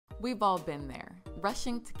We've all been there,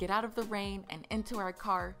 rushing to get out of the rain and into our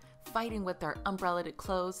car, fighting with our umbrella to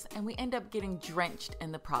close, and we end up getting drenched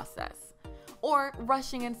in the process. Or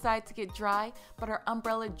rushing inside to get dry, but our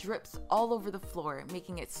umbrella drips all over the floor,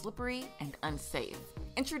 making it slippery and unsafe.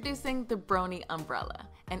 Introducing the Broni umbrella,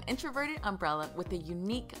 an introverted umbrella with a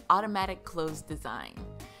unique automatic close design.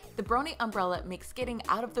 The Broni umbrella makes getting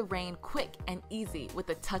out of the rain quick and easy with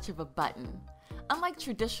the touch of a button. Unlike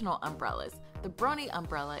traditional umbrellas, the Broni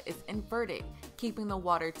umbrella is inverted, keeping the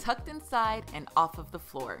water tucked inside and off of the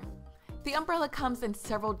floor. The umbrella comes in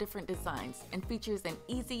several different designs and features an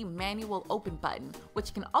easy manual open button,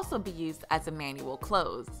 which can also be used as a manual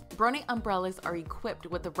close. Broni umbrellas are equipped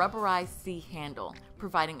with a rubberized C handle,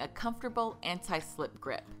 providing a comfortable anti-slip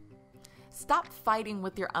grip. Stop fighting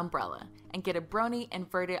with your umbrella and get a Broni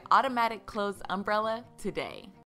inverted automatic close umbrella today.